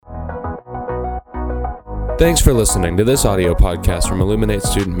Thanks for listening to this audio podcast from Illuminate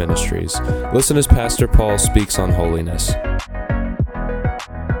Student Ministries. Listen as Pastor Paul speaks on holiness.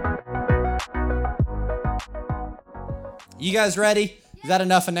 You guys ready? Is that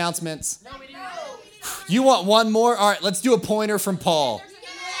enough announcements? No. You want one more? All right, let's do a pointer from Paul.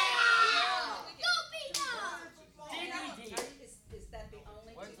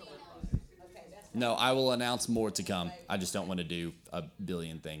 No, I will announce more to come. I just don't want to do a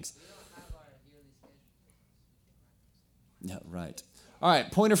billion things. Yeah, right. All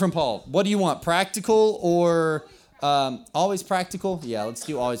right, pointer from Paul. What do you want, practical or always practical? Yeah, let's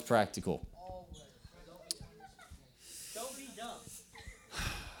do always practical. Don't be dumb.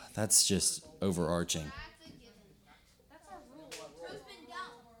 That's just overarching.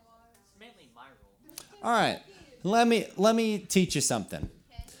 Mainly my rule. All right, let me teach you something.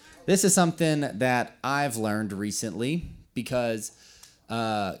 This is something that I've learned recently because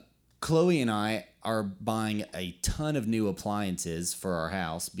Chloe and I are buying a ton of new appliances for our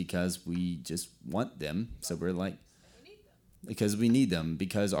house because we just want them. So we're like, because we need them,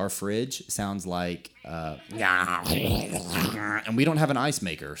 because our fridge sounds like, and we don't have an ice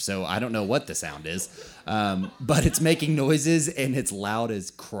maker, so I don't know what the sound is, but it's making noises and it's loud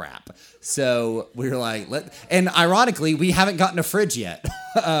as crap. So we're like, and ironically, we haven't gotten a fridge yet.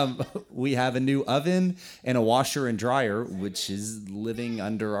 We have a new oven and a washer and dryer, which is living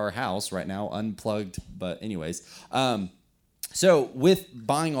under our house right now, unplugged. But anyways, so with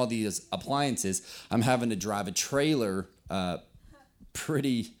buying all these appliances, I'm having to drive a trailer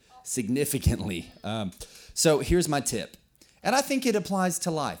pretty significantly. So here's my tip. And I think it applies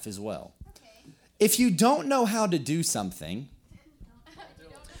to life as well. Okay. If you don't know how to do something,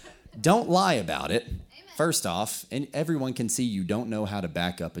 don't lie about it. First off, and everyone can see you don't know how to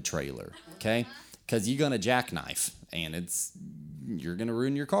back up a trailer, okay? Because you're going to jackknife, and you're going to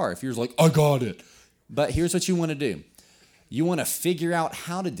ruin your car if you're like, I got it. But here's what you want to do. You want to figure out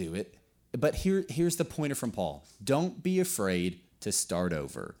how to do it. But here's the pointer from Paul. Don't be afraid to start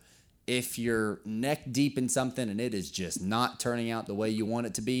over. If you're neck deep in something and it is just not turning out the way you want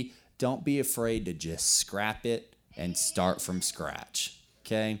it to be, don't be afraid to just scrap it and start from scratch,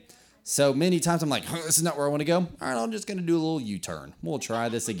 okay? So many times I'm like, this is not where I want to go. All right, I'm just going to do a little U-turn. We'll try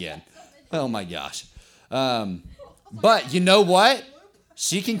this again. Oh, my gosh. But you know what?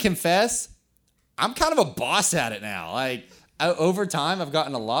 She can confess. I'm kind of a boss at it now. Like, over time, I've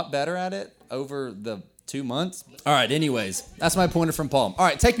gotten a lot better at it over the 2 months. All right, anyways, that's my pointer from Paul. All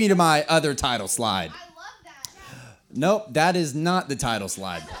right, take me to my other title slide. I love that. Nope, that is not the title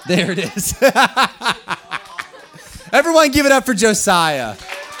slide. There it is. Everyone give it up for Josiah.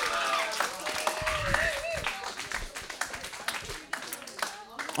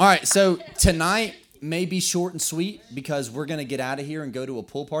 All right, so tonight may be short and sweet because we're going to get out of here and go to a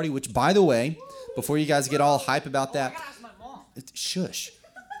pool party, which, by the way, before you guys get all hype about that, shush.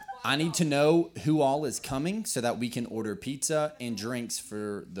 I need to know who all is coming so that we can order pizza and drinks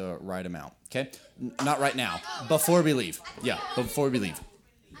for the right amount, okay? Not right now, before we leave. Yeah, before we leave.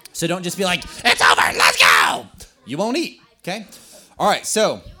 So don't just be like, it's over, let's go! You won't eat, okay? All right,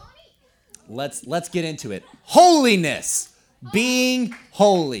 so let's get into it. Holiness. Being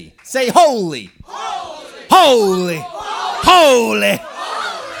holy. Say holy. Holy. Holy.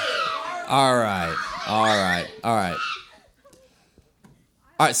 All right. All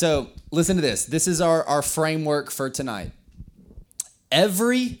right, so listen to this. This is our framework for tonight.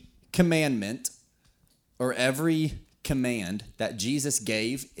 Every commandment or every command that Jesus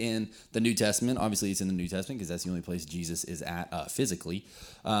gave in the New Testament, obviously it's in the New Testament because that's the only place Jesus is at physically,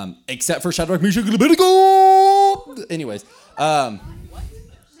 except for Shadrach, Meshach, and Abednego. Anyways,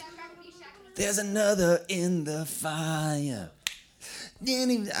 there's another in the fire.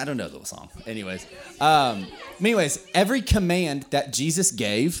 I don't know the song. Anyways, every command that Jesus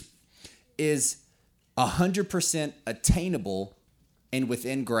gave is 100% attainable and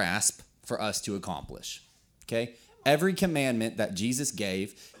within grasp for us to accomplish. Okay? Every commandment that Jesus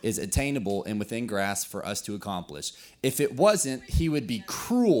gave is attainable and within grasp for us to accomplish. If it wasn't, he would be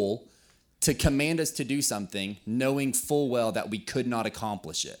cruel to command us to do something knowing full well that we could not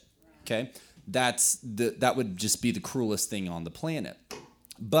accomplish it. Okay? That would just be the cruelest thing on the planet.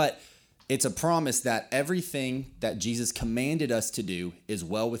 But it's a promise that everything that Jesus commanded us to do is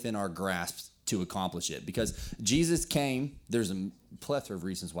well within our grasp to accomplish it. Because Jesus came, there's a plethora of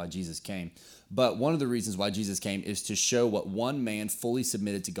reasons why Jesus came, but one of the reasons why Jesus came is to show what one man fully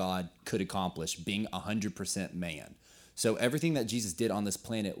submitted to God could accomplish, being 100% man. So everything that Jesus did on this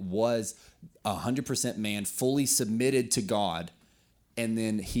planet was 100% man, fully submitted to God, and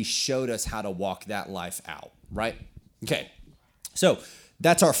then he showed us how to walk that life out, right? Okay, so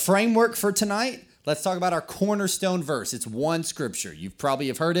that's our framework for tonight. Let's talk about our cornerstone verse. It's one scripture. You probably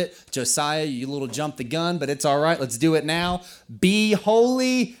have heard it. Josiah, you little jumped the gun, but it's all right. Let's do it now. Be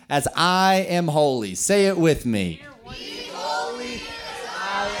holy as I am holy. Say it with me. Be holy as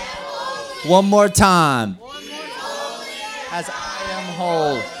I am holy. One more time. One more time. As I am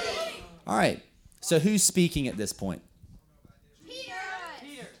holy. All right. So who's speaking at this point? Peter.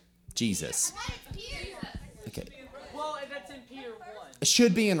 Jesus. Okay. Well, that's in Peter 1. It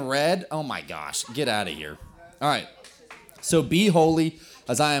should be in red. Oh my gosh. Get out of here. All right. So be holy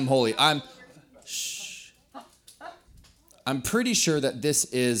as I am holy. I'm pretty sure that this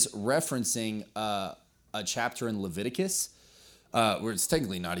is referencing a chapter in Leviticus where it's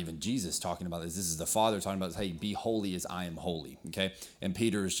technically not even Jesus talking about this. This is the Father talking about, hey, be holy as I am holy. Okay. And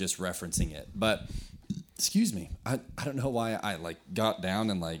Peter is just referencing it. But excuse me. I don't know why I got down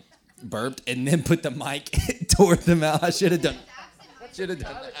and burped and then put the mic toward the mouth. I should have done that.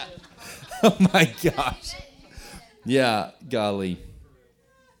 Oh my gosh. Yeah, golly.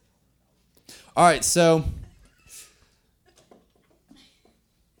 All right, so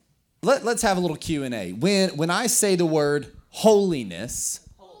let's have a little Q&A. When I say the word holiness,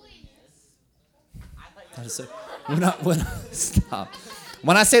 stop.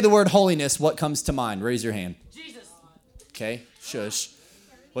 When I say the word holiness, what comes to mind? Raise your hand. Jesus. Okay, shush.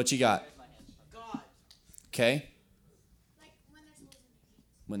 What you got? God. Okay.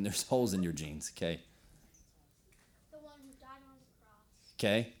 When there's holes in your jeans. Okay. The one who died on the cross.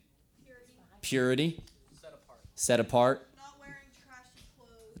 Okay. Purity. Purity. Set apart. Not wearing trashy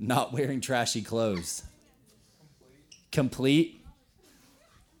clothes. Not wearing trashy clothes. Complete.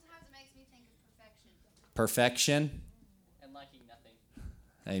 Sometimes it makes me think of perfection. Perfection. And lacking nothing.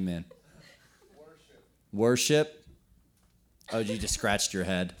 Amen. Worship. Oh, you just scratched your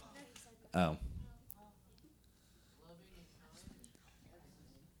head. Oh.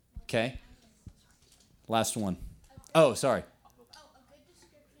 Okay. Last one. Oh, sorry. Oh, a good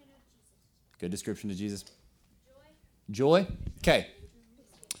description of Jesus. Good description of Jesus. Joy. Joy. Okay.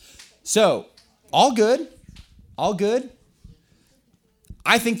 So, all good. All good.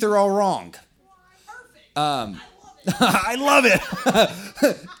 I think they're all wrong. I love it.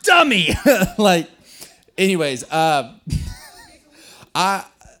 Dummy. Anyways,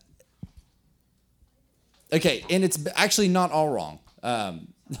 okay, and it's actually not all wrong.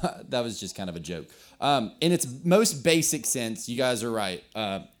 That was just kind of a joke. In its most basic sense, you guys are right.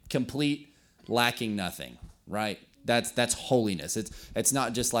 Complete, lacking nothing, right? That's holiness. It's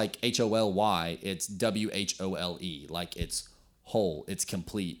not just like HOLY, it's WHOLE. Like it's whole, it's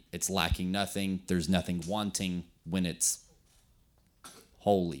complete, it's lacking nothing. There's nothing wanting when it's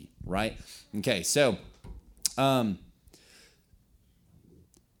holy, right? Okay, so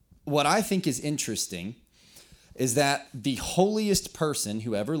what I think is interesting is that the holiest person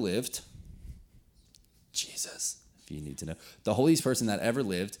who ever lived, Jesus, if you need to know, the holiest person that ever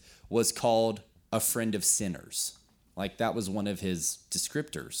lived was called a friend of sinners. Like that was one of his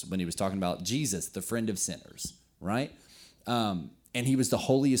descriptors when he was talking about Jesus, the friend of sinners, right? And he was the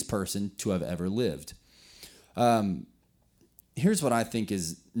holiest person to have ever lived. Here's what I think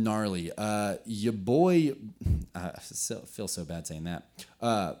is gnarly. Your boy, I feel so bad saying that.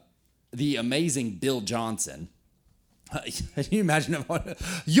 The amazing Bill Johnson. Can you imagine him?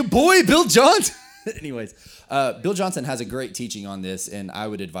 Your boy, Bill Johnson. Anyways, Bill Johnson has a great teaching on this, and I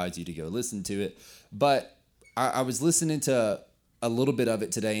would advise you to go listen to it. But I was listening to a little bit of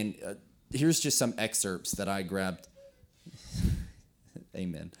it today, and here's just some excerpts that I grabbed.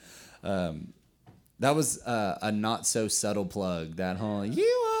 Amen. That was a not so subtle plug. That whole "you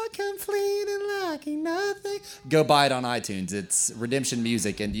are complete and lacking nothing." Go buy it on iTunes. It's Redemption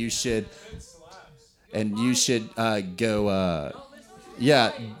Music, and you should go.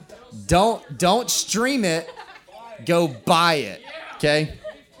 Yeah, don't stream it. Go buy it. Okay.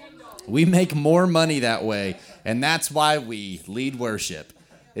 We make more money that way, and that's why we lead worship,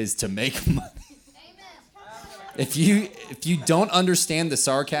 is to make money. If you don't understand the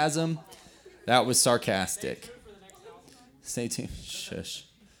sarcasm, that was sarcastic. Stay tuned. Shush.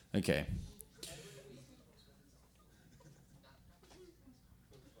 Okay.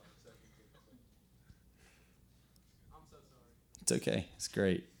 It's okay. It's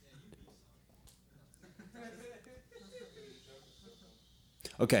great.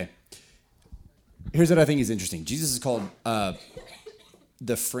 Okay. Here's what I think is interesting. Jesus is called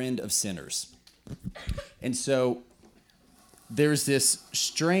the friend of sinners. And so there's this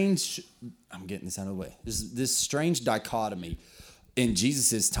strange, I'm getting this out of the way. There's this strange dichotomy in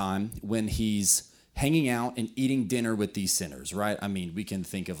Jesus' time when he's hanging out and eating dinner with these sinners, right? I mean, we can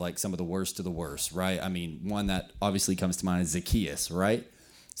think of like some of the worst of the worst, right? I mean, one that obviously comes to mind is Zacchaeus, right?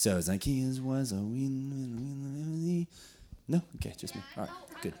 So Zacchaeus was a no? Okay, just me. All right,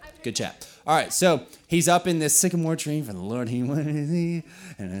 good chat. All right, so he's up in this sycamore tree for the Lord. He wanted thee,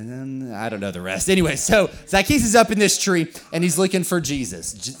 and I don't know the rest. Anyway, so Zacchaeus is up in this tree, and he's looking for Jesus.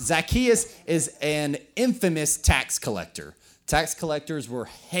 Zacchaeus is an infamous tax collector. Tax collectors were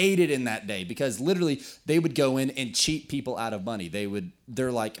hated in that day because literally they would go in and cheat people out of money.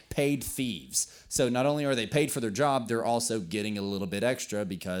 They're like paid thieves. So not only are they paid for their job, they're also getting a little bit extra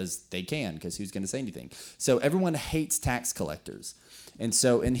because they can, because who's going to say anything? So everyone hates tax collectors. And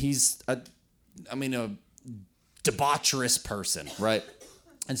he's a debaucherous person, right?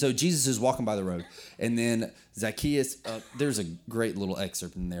 And so Jesus is walking by the road, and then Zacchaeus, there's a great little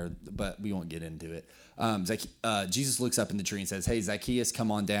excerpt in there, but we won't get into it. Jesus looks up in the tree and says, hey, Zacchaeus,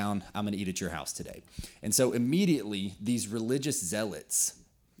 come on down. I'm going to eat at your house today. And so immediately these religious zealots,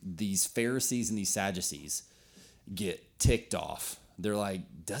 these Pharisees and these Sadducees get ticked off. They're like,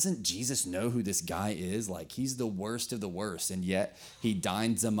 doesn't Jesus know who this guy is? Like, he's the worst of the worst, and yet he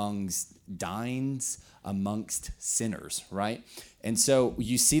dines amongst sinners, right? And so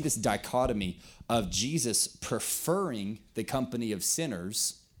you see this dichotomy of Jesus preferring the company of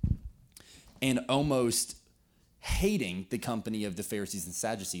sinners and almost hating the company of the Pharisees and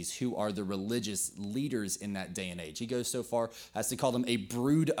Sadducees, who are the religious leaders in that day and age. He goes so far as to call them a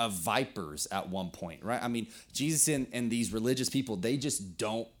brood of vipers at one point, right? I mean, Jesus and these religious people, they just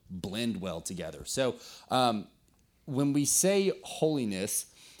don't blend well together. So when we say holiness,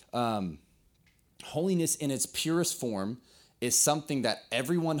 holiness in its purest form is something that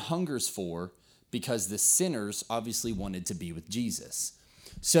everyone hungers for because the sinners obviously wanted to be with Jesus.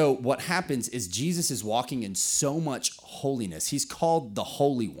 So what happens is Jesus is walking in so much holiness. He's called the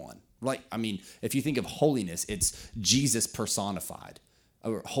Holy One. Right? I mean, if you think of holiness, it's Jesus personified.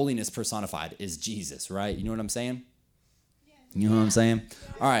 Or holiness personified is Jesus, right? You know what I'm saying? You know what I'm saying?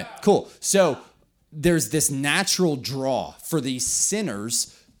 All right, cool. So there's this natural draw for these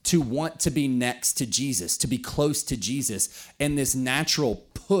sinners to want to be next to Jesus, to be close to Jesus, and this natural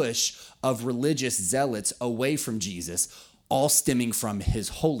push of religious zealots away from Jesus, all stemming from his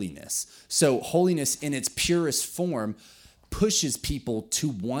holiness. So holiness in its purest form pushes people to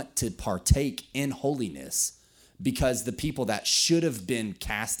want to partake in holiness because the people that should have been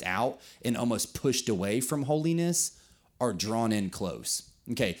cast out and almost pushed away from holiness are drawn in close.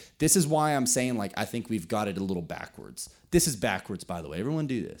 Okay, this is why I'm saying, like, I think we've got it a little backwards. This is backwards, by the way. Everyone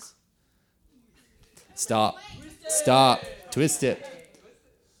do this. Stop. Twist it.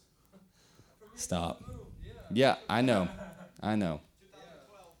 Stop. Yeah, I know.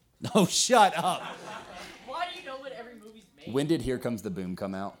 Oh, shut up. Why do you know what every movie's made? When did Here Comes the Boom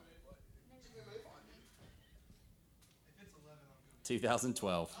come out?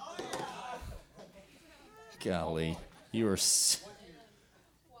 2012. Golly, you were...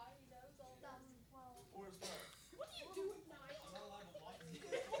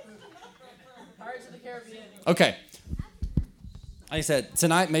 Pirates of the Caribbean. Okay. Like I said,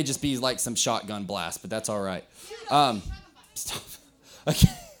 tonight may just be like some shotgun blast, but that's all right. Stop. Okay.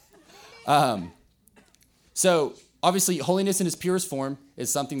 So obviously, holiness in its purest form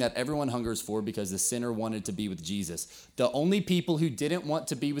is something that everyone hungers for because the sinner wanted to be with Jesus. The only people who didn't want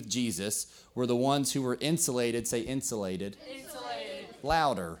to be with Jesus were the ones who were insulated. Say insulated. Insulated.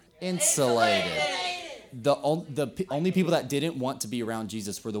 Louder. Insulated. The only people that didn't want to be around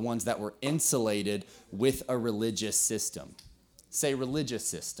Jesus were the ones that were insulated with a religious system. Say religious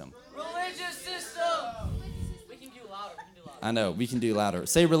system. Religious system. We can do louder. I know, we can do louder.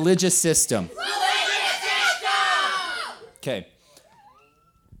 Say religious system. Religious system. Okay.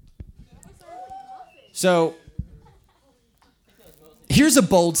 So, here's a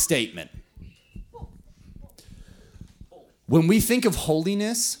bold statement. When we think of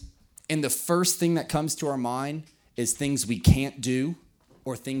holiness, and the first thing that comes to our mind is things we can't do,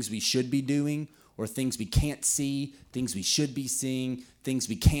 or things we should be doing, or things we can't see, things we should be seeing, things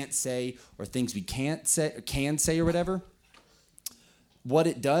we can't say, or things we can't say, or can say, or whatever. What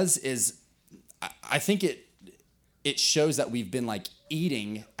it does is, I think it shows that we've been like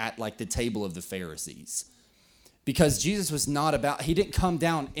eating at like the table of the Pharisees. Because Jesus was not about, he didn't come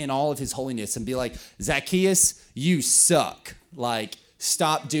down in all of his holiness and be like, Zacchaeus, you suck. Like,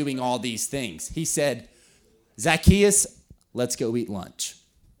 stop doing all these things. He said, Zacchaeus, let's go eat lunch.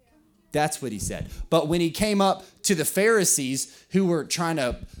 That's what he said. But when he came up to the Pharisees who were trying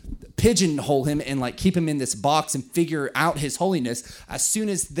to pigeonhole him and like keep him in this box and figure out his holiness, as soon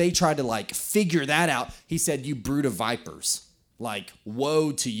as they tried to like figure that out, he said, you brood of vipers. Like,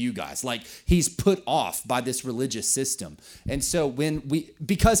 woe to you guys. Like, he's put off by this religious system. And so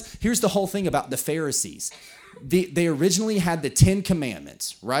because here's the whole thing about the Pharisees. They originally had the 10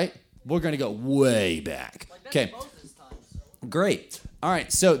 Commandments, right? We're going to go way back. Okay. Great. All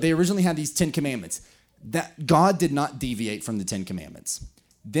right. So they originally had these 10 Commandments. That God did not deviate from the 10 Commandments.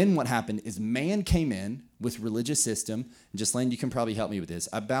 Then what happened is man came in with religious system. Ghislaine, you can probably help me with this.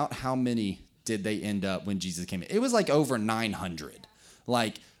 About how many did they end up when Jesus came in? It was like over 900.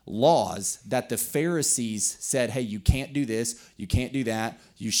 Like laws that the Pharisees said, hey, you can't do this, you can't do that,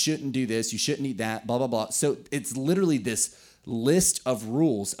 you shouldn't do this, you shouldn't eat that, blah, blah, blah. So it's literally this list of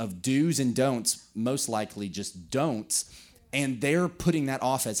rules of do's and don'ts, most likely just don'ts. And they're putting that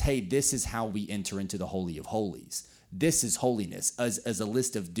off as, hey, this is how we enter into the Holy of Holies. This is holiness as a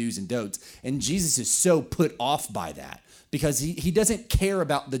list of do's and don'ts. And Jesus is so put off by that because he doesn't care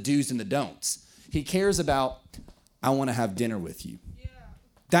about the do's and the don'ts. He cares about, I want to have dinner with you. Yeah.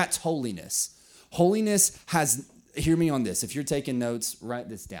 That's holiness. Holiness has, hear me on this. If you're taking notes, write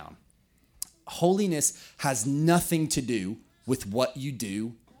this down. Holiness has nothing to do with what you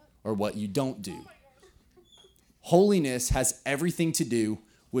do or what you don't do. Holiness has everything to do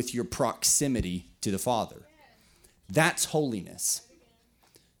with your proximity to the Father. That's holiness.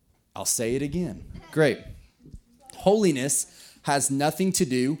 I'll say it again. Great. Holiness has nothing to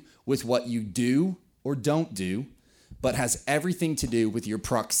do with what you do or don't do, but has everything to do with your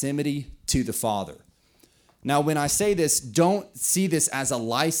proximity to the Father. Now, when I say this, don't see this as a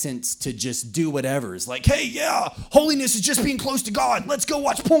license to just do whatever. It's like, hey, yeah, holiness is just being close to God. Let's go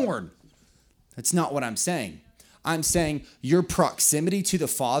watch porn. That's not what I'm saying. I'm saying your proximity to the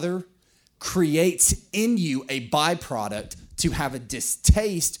Father creates in you a byproduct to have a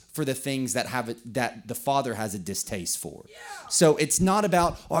distaste for the things that the Father has a distaste for. Yeah. So it's not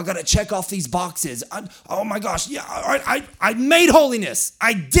about, I got to check off these boxes. Oh my gosh, yeah, I made holiness.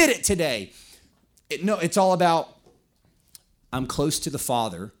 I did it today. It's all about, I'm close to the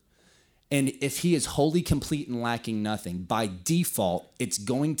Father, and if he is wholly, complete, and lacking nothing, by default, it's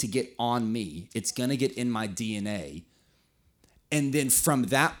going to get on me. It's going to get in my DNA. And then from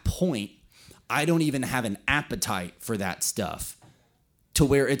that point, I don't even have an appetite for that stuff to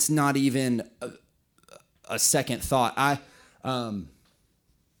where it's not even a second thought. I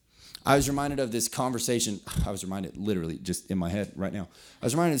was reminded of this conversation. I was reminded literally just in my head right now. I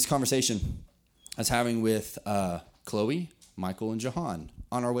was reminded of this conversation I was having with Chloe, Michael, and Jahan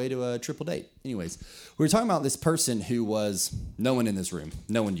on our way to a triple date. Anyways, we were talking about this person who was, no one in this room,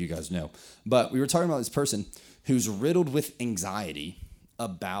 no one you guys know, but we were talking about this person who's riddled with anxiety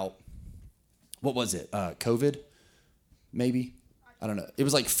about, what was it? COVID, maybe? I don't know. It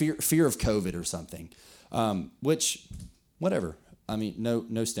was like fear of COVID or something, which, whatever. I mean,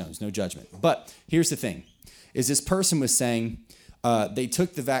 no stones, no judgment. But here's the thing, is this person was saying they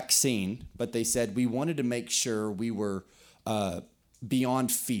took the vaccine, but they said we wanted to make sure we were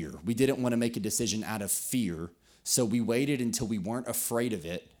beyond fear. We didn't want to make a decision out of fear, so we waited until we weren't afraid of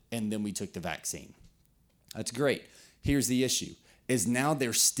it, and then we took the vaccine. That's great. Here's the issue. Is now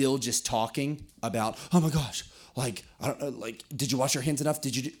they're still just talking about, oh my gosh, like, I don't know, like, did you wash your hands enough?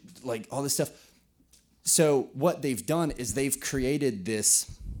 Did you do, like, all this stuff? So what they've done is they've created this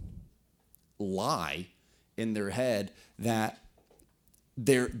lie in their head that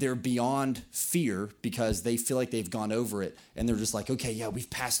they're beyond fear because they feel like they've gone over it, and they're just like, okay, yeah, we've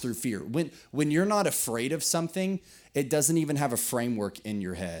passed through fear. When you're not afraid of something, it doesn't even have a framework in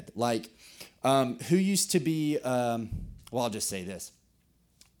your head. Like, who used to be... Well, I'll just say this.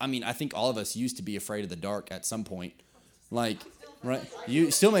 I mean, I think all of us used to be afraid of the dark at some point. Like, right?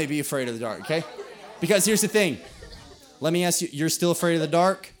 You still may be afraid of the dark, okay? Because here's the thing. Let me ask you, you're still afraid of the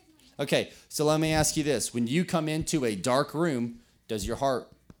dark? Okay, so let me ask you this. When you come into a dark room, does your heart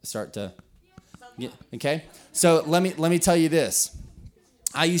start to... Yeah, okay? So let me tell you this.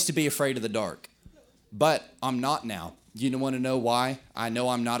 I used to be afraid of the dark, but I'm not now. You want to know why I know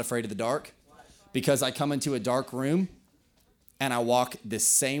I'm not afraid of the dark? Because I come into a dark room, and I walk the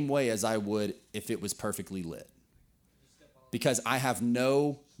same way as I would if it was perfectly lit. Because I have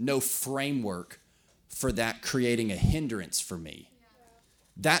no framework for that creating a hindrance for me.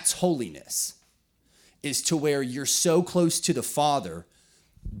 That's holiness. Is to where you're so close to the Father,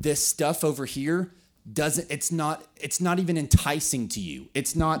 this stuff over here it's not even enticing to you.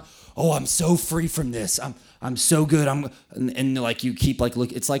 It's not, oh, I'm so free from this. I'm so good. And like you keep like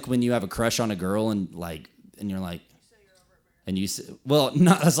look. It's like when you have a crush on a girl and you're like. And you say, well,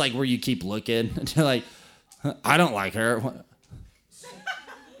 not as like where you keep looking and you're like, I don't like her.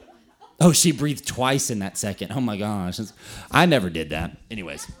 Oh, she breathed twice in that second. Oh my gosh. I never did that.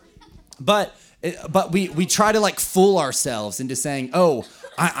 Anyways. But we try to like fool ourselves into saying, oh,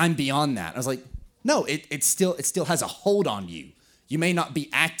 I'm beyond that. I was like, no, it still has a hold on you. You may not be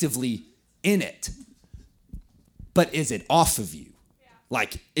actively in it. but is it off of you?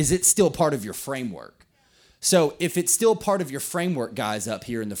 Like, is it still part of your framework? So if it's still part of your framework, guys up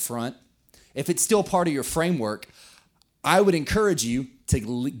here in the front, if it's still part of your framework, I would encourage you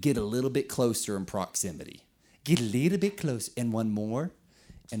to get a little bit closer in proximity. Get a little bit closer. And one more.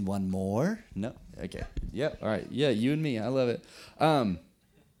 And one more. No? Okay. Yep. All right. Yeah, you and me. I love it.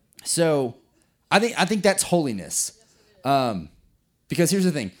 So I think that's holiness. Because here's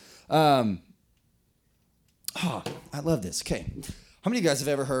the thing. I love this. Okay. How many of you guys have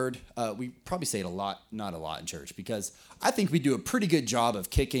ever heard, we probably say it a lot, not a lot in church, because I think we do a pretty good job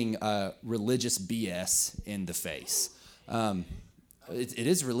of kicking religious BS in the face. It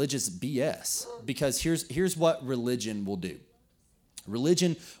is religious BS, because here's what religion will do.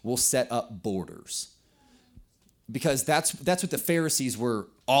 Religion will set up borders, because that's what the Pharisees were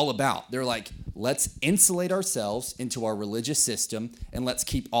all about. They're like, let's insulate ourselves into our religious system, and let's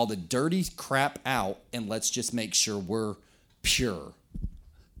keep all the dirty crap out, and let's just make sure we're pure.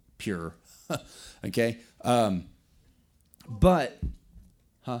 Okay. But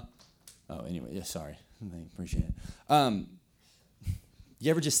anyway, yeah, sorry. I appreciate it.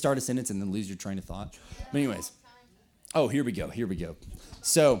 You ever just start a sentence and then lose your train of thought? But anyways. Oh, here we go.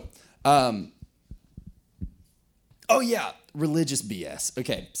 So, religious BS.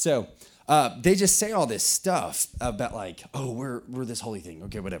 Okay. So, they just say all this stuff about like, oh, we're this holy thing.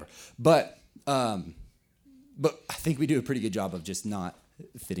 Okay, whatever. But I think we do a pretty good job of just not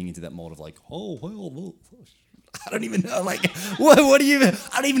fitting into that mold of like, oh, well, I don't even know. Like, what do you, I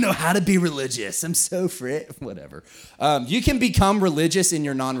don't even know how to be religious. I'm so whatever. You can become religious in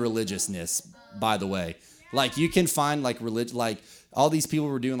your non-religiousness, by the way. Like, you can find like religion, like all these people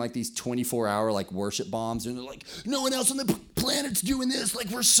were doing like these 24-hour like worship bombs, and they're like, no one else on the planet's doing this. Like,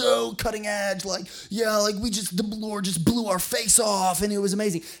 we're so cutting edge. Like, yeah, like the Lord just blew our face off, and it was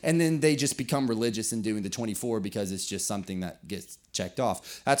amazing. And then they just become religious in doing the 24 because it's just something that gets checked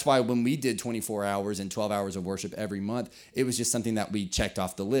off. That's why when we did 24 hours and 12 hours of worship every month, it was just something that we checked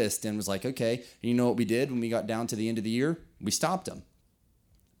off the list and was like, okay. And you know what we did when we got down to the end of the year? We stopped them.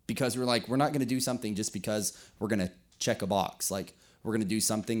 Because we're like, we're not going to do something just because we're going to check a box. Like, we're going to do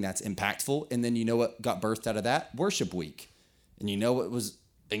something that's impactful. And then you know what got birthed out of that? Worship week. And you know what was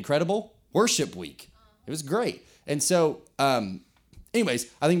incredible? Worship week. It was great. And so, anyways,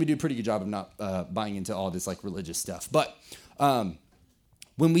 I think we do a pretty good job of not buying into all this like religious stuff. But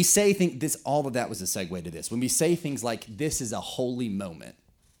when we say all of that was a segue to this. When we say things like, this is a holy moment,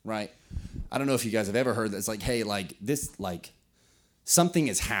 right? I don't know if you guys have ever heard that. It's like, hey, like this, like, something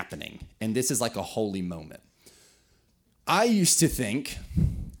is happening, and this is like a holy moment. I used to think,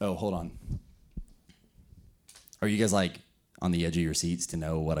 oh, hold on. Are you guys like on the edge of your seats to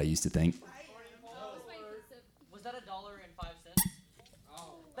know what I used to think? Was that $1.05?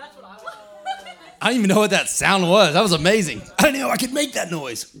 That's what I was. I don't even know what that sound was. That was amazing. I didn't know I could make that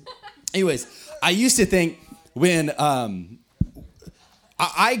noise. Anyways, I used to think when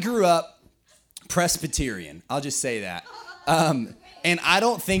I grew up Presbyterian. I'll just say that. And I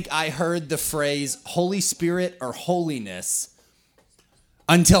don't think I heard the phrase Holy Spirit or holiness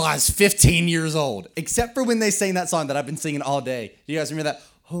until I was 15 years old, except for when they sang that song that I've been singing all day. Do you guys remember that?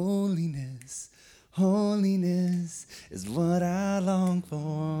 Holiness, holiness is what I long for.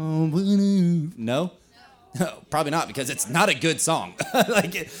 No? No, probably not, because it's not a good song.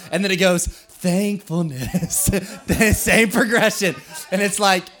 And then it goes, thankfulness. The same progression. And it's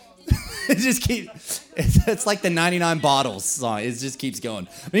like, it just keeps, it's like the 99 Bottles song. It just keeps going.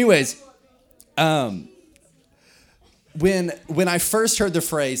 Anyways, when I first heard the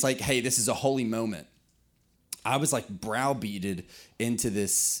phrase, like, hey, this is a holy moment, I was like browbeated into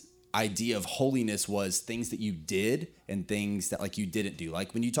this idea of holiness was things that you did and things that like you didn't do.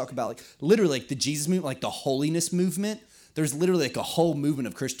 Like when you talk about like literally like the Jesus movement, like the holiness movement, there's literally like a whole movement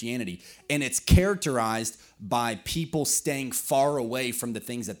of Christianity, and it's characterized by people staying far away from the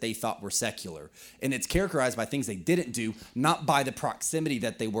things that they thought were secular. And it's characterized by things they didn't do, not by the proximity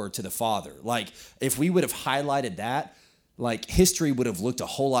that they were to the Father. Like if we would have highlighted that, like history would have looked a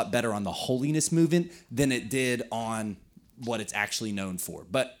whole lot better on the holiness movement than it did on what it's actually known for.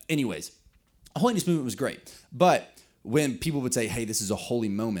 But anyways, the holiness movement was great. But when people would say, hey, this is a holy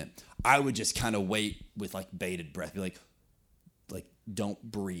moment, I would just kind of wait with like bated breath, be like, don't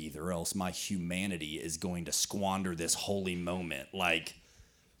breathe or else my humanity is going to squander this holy moment. Like,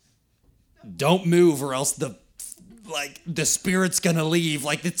 don't move or else the spirit's gonna leave.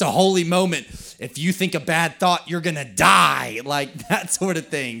 Like, it's a holy moment. If you think a bad thought, you're gonna die. Like, that sort of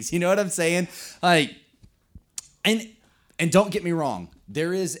things. You know what I'm saying? Like, and don't get me wrong.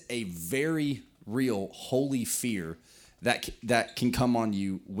 There is a very real holy fear that can come on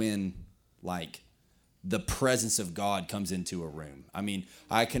you when, like, the presence of God comes into a room. I mean,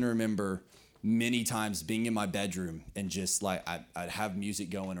 I can remember many times being in my bedroom and just like I'd have music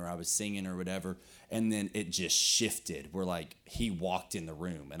going or I was singing or whatever, and then it just shifted where like he walked in the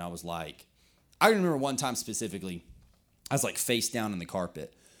room, and I was like, I remember one time specifically, I was like face down in the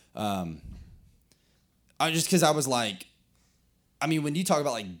carpet. Because I was like, I mean, when you talk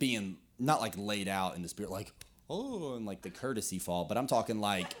about like being not like laid out in the spirit, like, oh, and like the courtesy fall, but I'm talking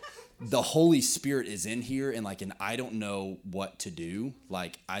like the Holy Spirit is in here and like, and I don't know what to do.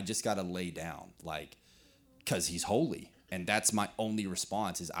 Like, I just got to lay down, like, because he's holy. And that's my only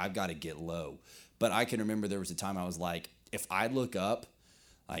response is I've got to get low. But I can remember there was a time I was like, if I look up,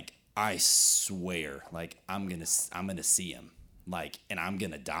 like, I swear, like, I'm going to see him, like, and I'm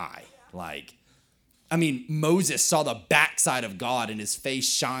going to die. Like, I mean, Moses saw the backside of God and his face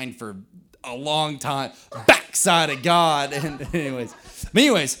shined for a long time. Backside of God. And anyways,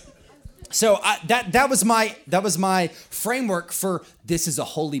 so that was my framework for this is a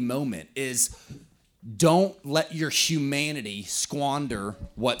holy moment is don't let your humanity squander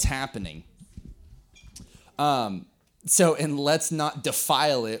what's happening. And let's not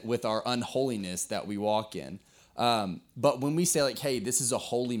defile it with our unholiness that we walk in. But when we say like, hey, this is a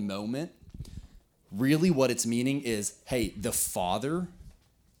holy moment, really what it's meaning is, hey, the Father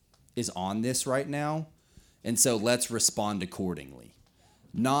is on this right now, and so let's respond accordingly.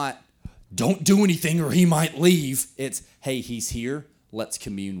 Not, don't do anything or he might leave. It's, hey, he's here, let's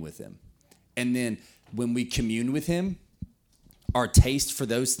commune with him. And then when we commune with him, our taste for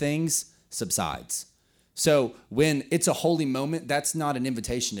those things subsides. So when it's a holy moment, that's not an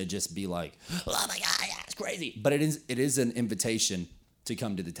invitation to just be like, oh my God, that's crazy. But it is an invitation to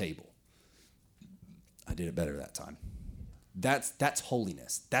come to the table. I did it better that time. That's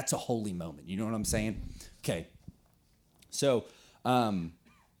holiness. That's a holy moment. You know what I'm saying? Okay. So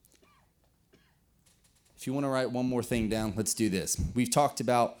if you want to write one more thing down, let's do this. We've talked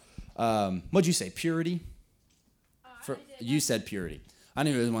about, what'd you say, purity? You said purity. I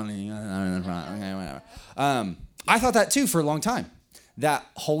knew it was one. Okay, whatever. I thought that too for a long time. That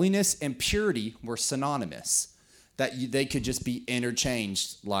holiness and purity were synonymous. That they could just be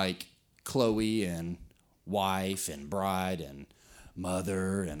interchanged, like Chloe and wife and bride and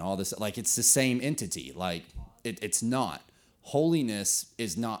mother and all this. Like it's the same entity. Like it's not. Holiness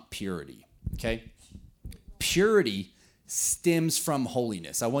is not purity. Okay. Purity stems from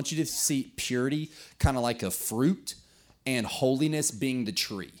holiness. I want you to see purity kind of like a fruit, and holiness being the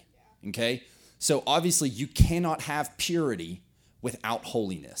tree, okay? So obviously you cannot have purity without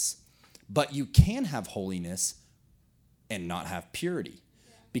holiness, but you can have holiness and not have purity,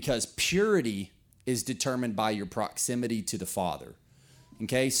 because purity is determined by your proximity to the Father,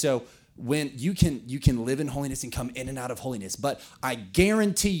 okay? So when you can live in holiness and come in and out of holiness, but I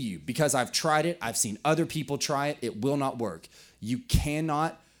guarantee you, because I've tried it, I've seen other people try it, it will not work. You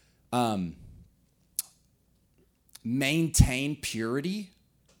cannot maintain purity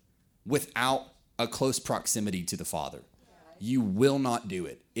without a close proximity to the Father. You will not do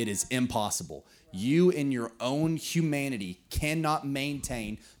it. It is impossible. You in your own humanity cannot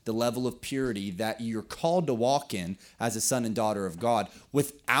maintain the level of purity that you're called to walk in as a son and daughter of God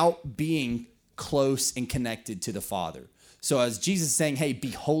without being close and connected to the Father. So as Jesus is saying, hey,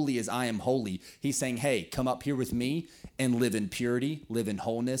 be holy as I am holy, he's saying, hey, come up here with me and live in purity, live in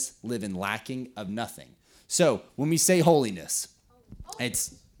wholeness, live in lacking of nothing. So when we say holiness,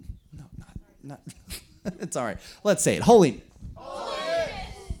 it's not it's all right. Let's say it. Holiness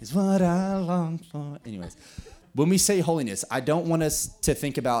is what I long for. Anyways, when we say holiness, I don't want us to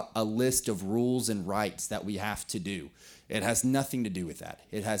think about a list of rules and rites that we have to do. It has nothing to do with that.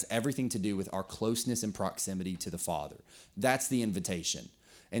 It has everything to do with our closeness and proximity to the Father. That's the invitation.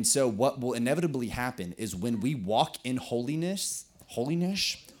 And so what will inevitably happen is when we walk in holiness,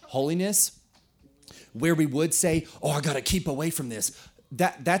 where we would say, oh, I got to keep away from this.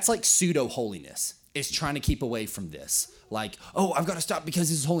 That's like pseudo holiness. Is trying to keep away from this. Like, oh, I've got to stop because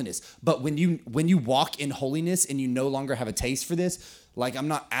this is holiness. But when you walk in holiness and you no longer have a taste for this, like I'm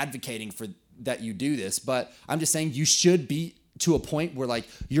not advocating for that you do this, but I'm just saying you should be to a point where like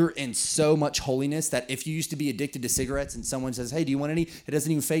you're in so much holiness that if you used to be addicted to cigarettes and someone says, hey, do you want any? It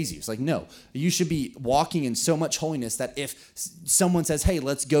doesn't even faze you. It's like, no, you should be walking in so much holiness that if someone says, hey,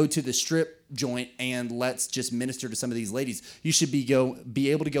 let's go to the strip joint and let's just minister to some of these ladies, you should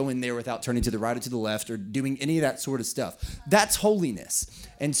be able to go in there without turning to the right or to the left or doing any of that sort of stuff. That's holiness.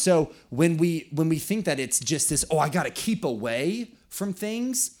 And so when we think that it's just this, oh, I got to keep away from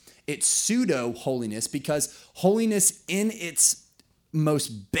things, it's pseudo holiness, because holiness in its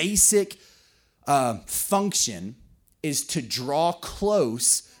most basic function is to draw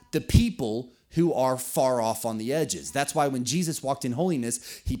close the people who are far off on the edges. That's why when Jesus walked in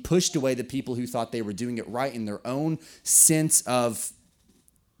holiness, he pushed away the people who thought they were doing it right in their own sense of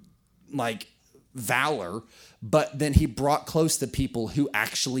like valor, but then he brought close the people who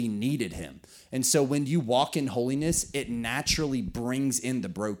actually needed him. And so when you walk in holiness, it naturally brings in the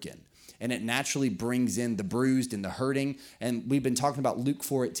broken. And it naturally brings in the bruised and the hurting. And we've been talking about Luke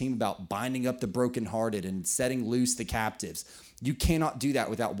 4:18 about binding up the brokenhearted and setting loose the captives. You cannot do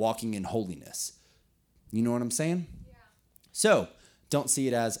that without walking in holiness. You know what I'm saying? Yeah. So don't see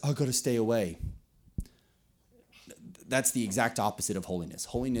it as, oh, I got to stay away. That's the exact opposite of holiness.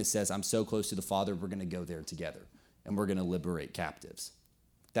 Holiness says, I'm so close to the Father, we're going to go there together. And we're going to liberate captives.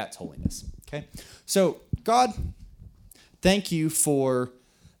 That's holiness. Okay? So, God, thank you for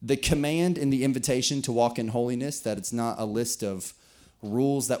the command and the invitation to walk in holiness, that it's not a list of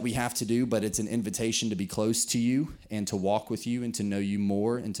rules that we have to do, but it's an invitation to be close to you and to walk with you and to know you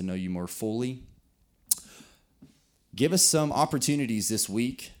more and to know you more fully. Give us some opportunities this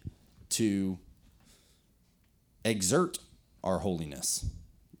week to exert our holiness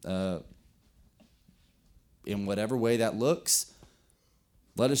in whatever way that looks.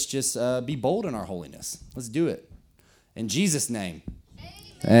 Let us just be bold in our holiness. Let's do it. In Jesus' name.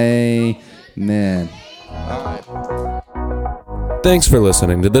 Amen. All right. Thanks for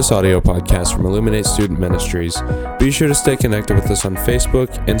listening to this audio podcast from Illuminate Student Ministries. Be sure to stay connected with us on Facebook,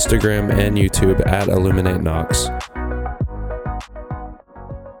 Instagram, and YouTube at Illuminate Knox.